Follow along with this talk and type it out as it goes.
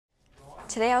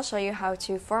Today I'll show you how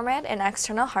to format an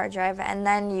external hard drive and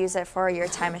then use it for your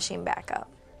time machine backup.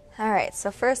 Alright,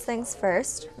 so first things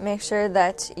first, make sure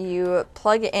that you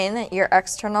plug in your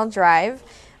external drive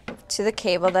to the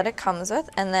cable that it comes with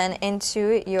and then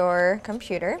into your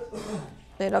computer.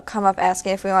 It'll come up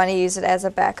asking if we want to use it as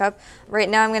a backup. Right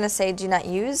now I'm going to say do not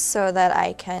use so that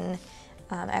I can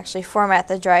actually format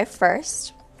the drive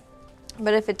first.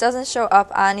 But if it doesn't show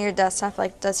up on your desktop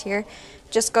like it does here,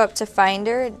 just go up to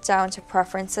Finder, down to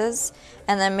Preferences,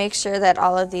 and then make sure that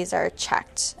all of these are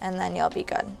checked, and then you'll be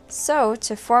good. So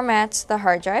to format the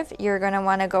hard drive, you're going to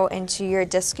want to go into your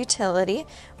disk utility,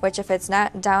 which if it's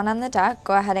not down on the dock,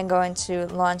 go ahead and go into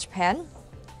Launchpad,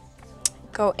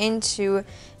 go into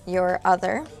your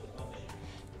other,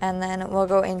 and then we'll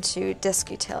go into disk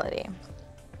utility.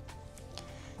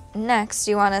 Next,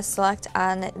 you want to select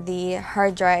on the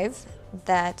hard drive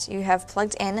that you have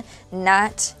plugged in,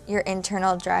 not your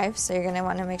internal drive, so you're going to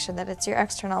want to make sure that it's your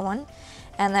external one.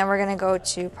 And then we're going to go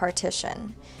to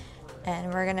partition,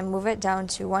 and we're going to move it down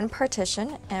to one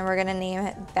partition, and we're going to name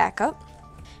it backup.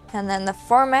 And then the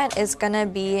format is going to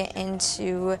be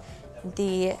into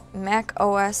the Mac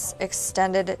OS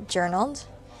extended journaled.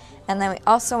 And then we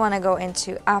also want to go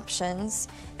into options,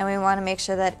 and we want to make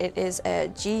sure that it is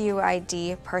a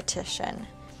GUID partition.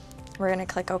 We're going to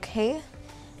click OK.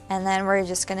 And then we're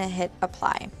just going to hit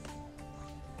apply.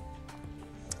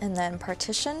 And then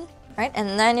partition, right?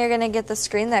 And then you're going to get the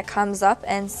screen that comes up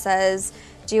and says,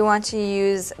 do you want to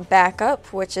use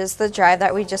backup, which is the drive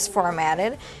that we just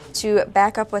formatted, to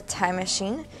backup with Time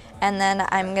Machine? And then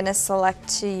I'm going to select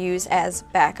to use as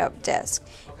backup disk.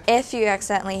 If you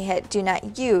accidentally hit do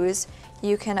not use,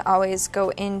 you can always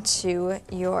go into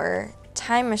your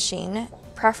Time Machine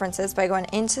preferences by going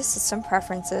into System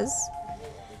Preferences,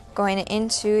 going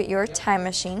into your time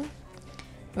machine,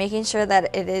 making sure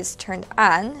that it is turned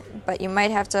on, but you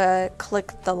might have to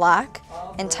click the lock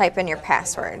and type in your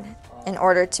password in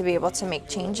order to be able to make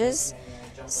changes.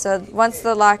 So once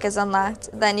the lock is unlocked,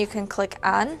 then you can click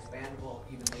on,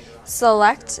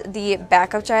 select the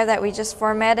backup drive that we just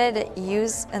formatted,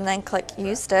 use, and then click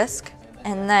use disk.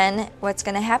 And then what's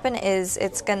going to happen is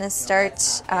it's going to start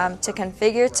to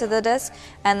configure to the disk,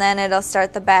 and then it'll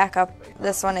start the backup.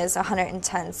 This one is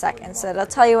 110 seconds, so it'll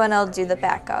tell you when it'll do the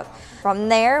backup. From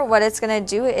there, what it's going to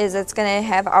do is it's going to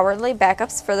have hourly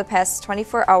backups for the past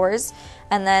 24 hours,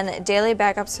 and then daily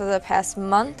backups for the past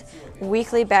month,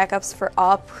 weekly backups for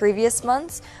all previous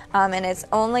months, and it's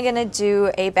only going to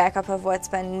do a backup of what's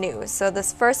been new. So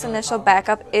this first initial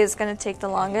backup is going to take the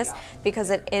longest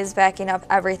because it is backing up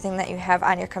everything that you have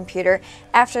on your computer.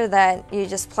 After that, you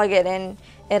just plug it in.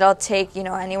 It'll take,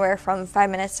 anywhere from 5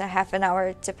 minutes to half an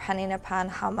hour depending upon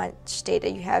how much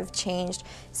data you have changed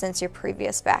since your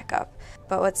previous backup.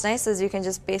 But what's nice is you can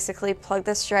just basically plug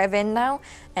this drive in now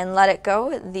and let it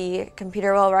go. The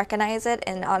computer will recognize it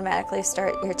and automatically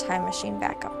start your time machine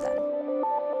backup then.